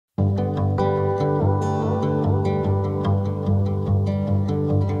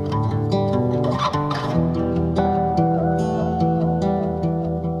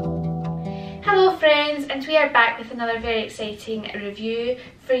here back with another very exciting review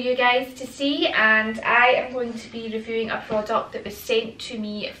for you guys to see, and I am going to be reviewing a product that was sent to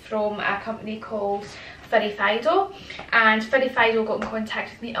me from a company called Furry Fido, and Furry Fido got in contact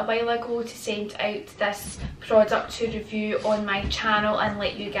with me a while ago to send out this product to review on my channel and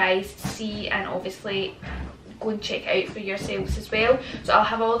let you guys see, and obviously go and check it out for yourselves as well. So I'll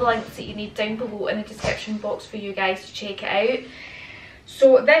have all the links that you need down below in the description box for you guys to check it out.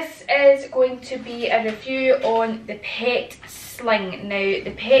 So this is going to be a review on the Pet Sling. Now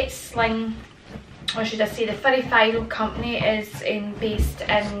the Pet Sling, or should I say the Furry Fido company, is based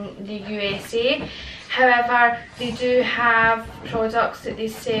in the USA. However, they do have products that they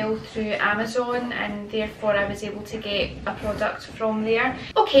sell through Amazon, and therefore I was able to get a product from there.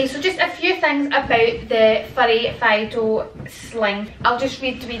 Okay, so just a few things about the Furry Fido Sling. I'll just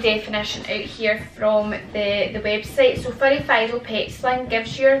read the definition out here from the website. So Furry Fido Pet Sling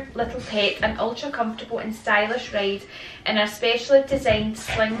gives your little pet an ultra comfortable and stylish ride in a specially designed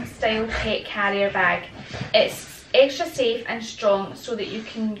sling style pet carrier bag. It's extra safe and strong so that you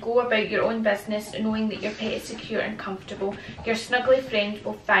can go about your own business knowing that your pet is secure and comfortable. Your snuggly friend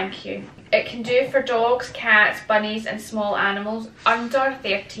will thank you. It can do for dogs, cats, bunnies and small animals under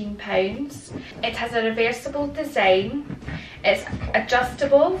 £13. It has a reversible design. It's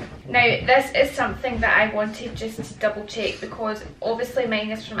adjustable. Now this is something that I wanted just to double check, because obviously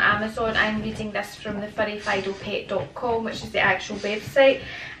mine is from Amazon. I'm reading this from the furryfidopet.com, which is the actual website.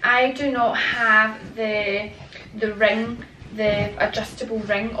 I do not have the ring, the adjustable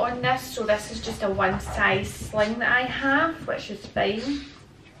ring on this, so this is just a one size sling that I have, which is fine.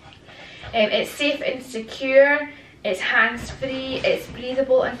 It's safe and secure, it's hands-free, it's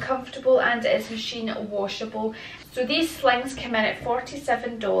breathable and comfortable, and it is machine washable. So these slings come in at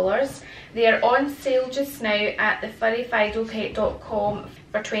 $47. They are on sale just now at the furryfidopet.com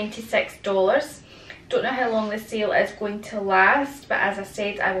for $26. Don't know how long the sale is going to last, but as I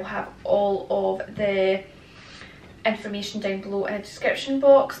said, I will have all of the information down below in the description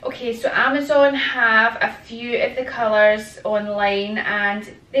box. Okay, so Amazon have a few of the colours online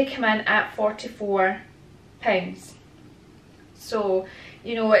and they come in at £44. So,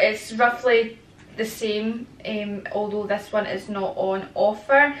 you know, it's roughly the same, although this one is not on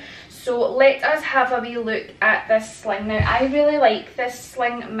offer. So let us have a wee look at this sling. Now I really like this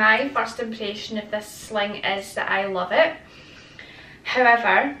sling. My first impression of this sling is that I love it.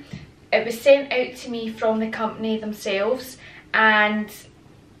 However, it was sent out to me from the company themselves and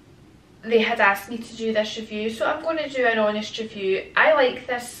they had asked me to do this review, so I'm going to do an honest review. I like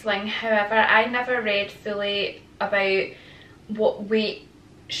this sling, however I never read fully about what weight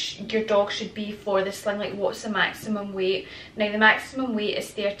your dog should be for the sling, like what's the maximum weight. Now the maximum weight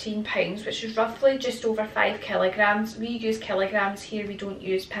is £13, which is roughly just over 5 kilograms. We use kilograms here, we don't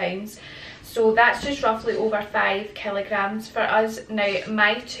use pounds. So that's just roughly over 5 kilograms for us. Now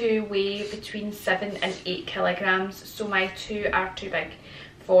my two weigh between 7 and 8 kilograms, so my two are too big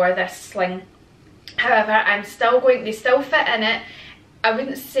for this sling. However, they still fit in it. I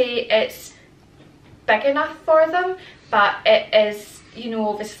wouldn't say it's big enough for them, but it is, you know,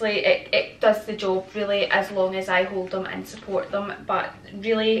 obviously it does the job really, as long as I hold them and support them. But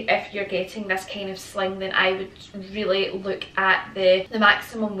really, if you're getting this kind of sling, then I would really look at the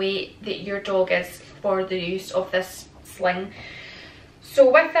maximum weight that your dog is for the use of this sling. So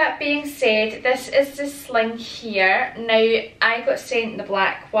with that being said, this is the sling here. Now I got sent the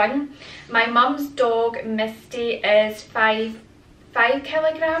black one. My mum's dog Misty is 5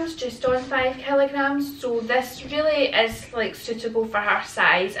 kilograms, just on 5 kilograms, so this really is like suitable for her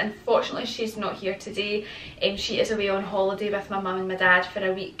size. Unfortunately she's not here today, she is away on holiday with my mum and my dad for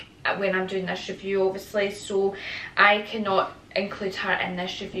a week when I'm doing this review obviously, so I cannot include her in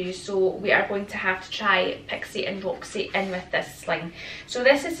this review, so we are going to have to try Pixie and Roxy in with this sling. So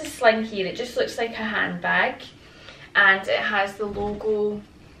this is the sling here. It just looks like a handbag and it has the logo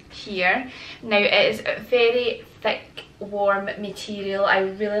here. Now it is very thick, warm material. I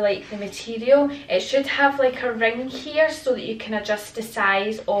really like the material. It should have like a ring here so that you can adjust the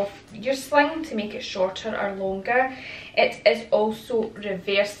size of your sling to make it shorter or longer. It is also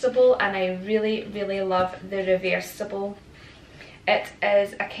reversible and I really love the reversible. It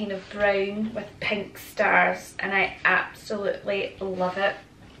is a kind of brown with pink stars and I absolutely love it.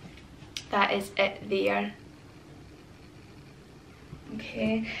 That is it there.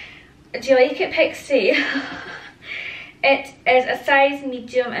 Okay, do you like it, Pixie? It is a size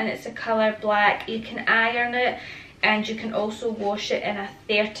medium and it's a colour black. You can iron it and you can also wash it in a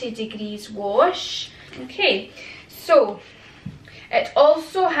 30 degrees wash. Okay, so it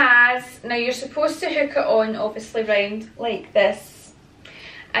also has, now you're supposed to hook it on obviously round like this,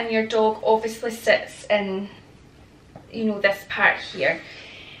 and your dog obviously sits in, you know, this part here.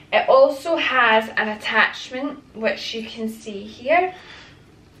 It also has an attachment which you can see here,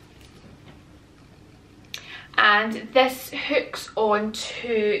 and this hooks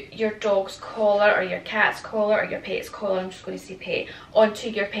onto your dog's collar or your cat's collar or your pet's collar, I'm just going to say pet, onto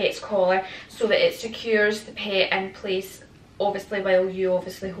your pet's collar, so that it secures the pet in place, obviously while you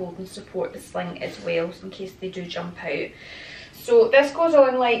obviously hold and support the sling as well, in case they do jump out. So this goes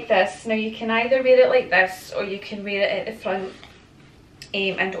on like this. Now you can either wear it like this or you can wear it at the front,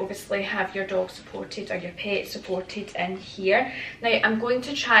 and obviously have your dog supported or your pet supported in here. Now I'm going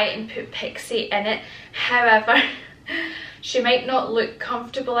to try and put Pixie in it, however she might not look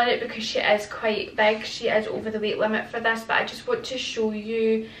comfortable in it because she is quite big. She is over the weight limit for this, but I just want to show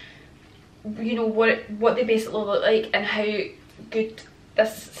you, you know, what they basically look like and how good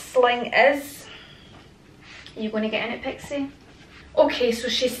this sling is. Are you going to get in it, Pixie? Okay, so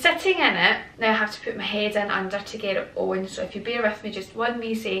she's sitting in it. Now I have to put my head in under to get it on, so if you bear with me just 1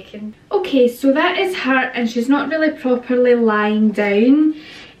 wee second. Okay, so that is her, and she's not really properly lying down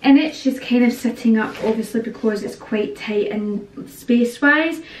in it. She's kind of sitting up, obviously, because it's quite tight and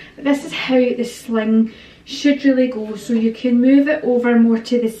space-wise. But this is how the sling should really go. So you can move it over more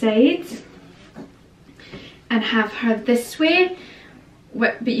to the sides and have her this way.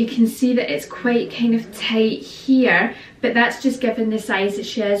 But you can see that it's quite kind of tight here, but that's just given the size that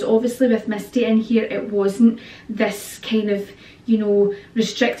she is. Obviously with Misty in here, it wasn't this kind of, you know,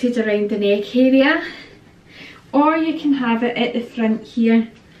 restricted around the neck area. Or you can have it at the front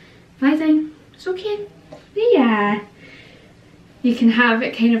here. Lie down, it's okay. Yeah. You can have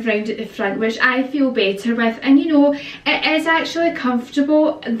it kind of round at the front, which I feel better with. And you know, it is actually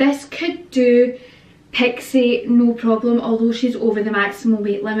comfortable. This could do Pixie no problem, although she's over the maximum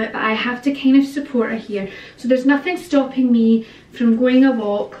weight limit, but I have to kind of support her here. So there's nothing stopping me from going a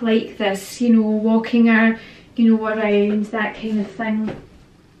walk like this, you know, walking her, you know, around, that kind of thing,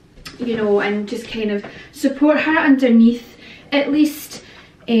 you know, and just kind of support her underneath, at least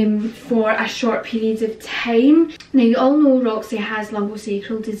for a short period of time. Now you all know Roxy has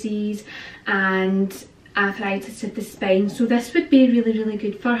lumbosacral disease and arthritis of the spine, so this would be really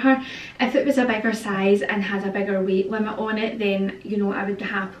good for her. If it was a bigger size and had a bigger weight limit on it, then you know I would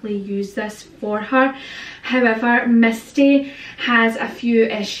happily use this for her. However, Misty has a few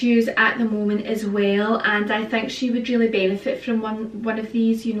issues at the moment as well, and I think she would really benefit from one of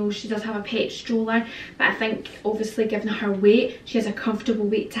these. You know, she does have a pet stroller, but I think obviously given her weight, she has a comfortable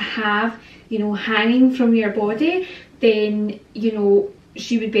weight to have, you know, hanging from your body, then you know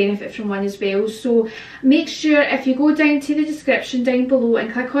she would benefit from one as well. So make sure, if you go down to the description down below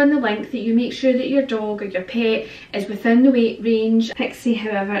and click on the link, that you make sure that your dog or your pet is within the weight range. Pixie,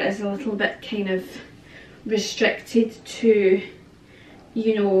 however, is a little bit kind of restricted to,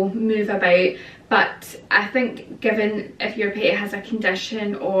 you know, move about. But I think given if your pet has a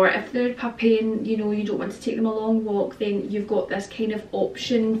condition, or if they're a puppy and you know you don't want to take them a long walk, then you've got this kind of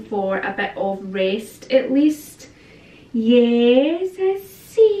option for a bit of rest at least. Yes, I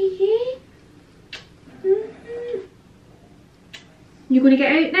see you. You going to get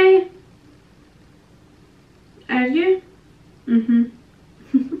out now? Are you?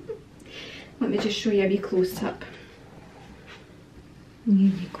 Let me just show you a wee close up. There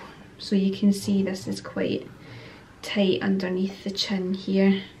you go. So you can see this is quite tight underneath the chin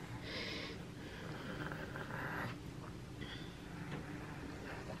here.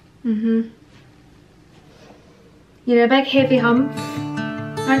 You're a big heavy hump,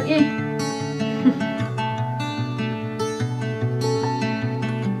 aren't you?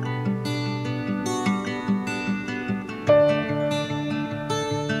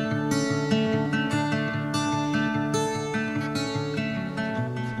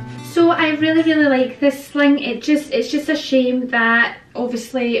 So I really like this sling. It's just a shame that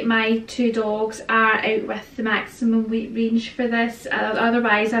obviously my two dogs are out with the maximum weight range for this.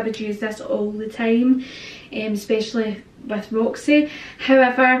 Otherwise I would use this all the time, especially with Roxy.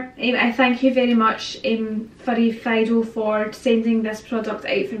 However, I thank you very much, Furry Fido, for sending this product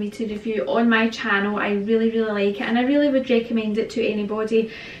out for me to review on my channel. I really like it, and I really would recommend it to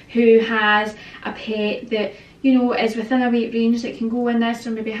anybody who has a pet that, you know, is within a weight range that can go in this,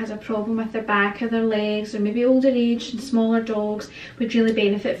 or maybe has a problem with their back or their legs, or maybe older age and smaller dogs would really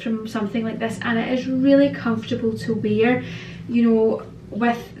benefit from something like this. And it is really comfortable to wear, you know,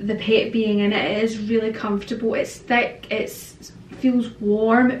 with the pet being in it. It is really comfortable. It's thick, it feels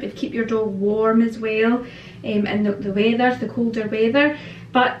warm. It would keep your dog warm as well in the weather, the colder weather.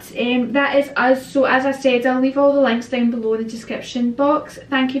 But that is us. So as I said, I'll leave all the links down below in the description box.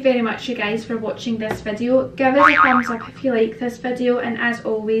 Thank you very much you guys for watching this video. Give us a thumbs up if you like this video, and as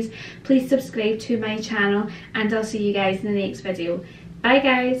always, please subscribe to my channel, and I'll see you guys in the next video. Bye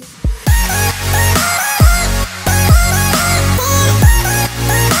guys.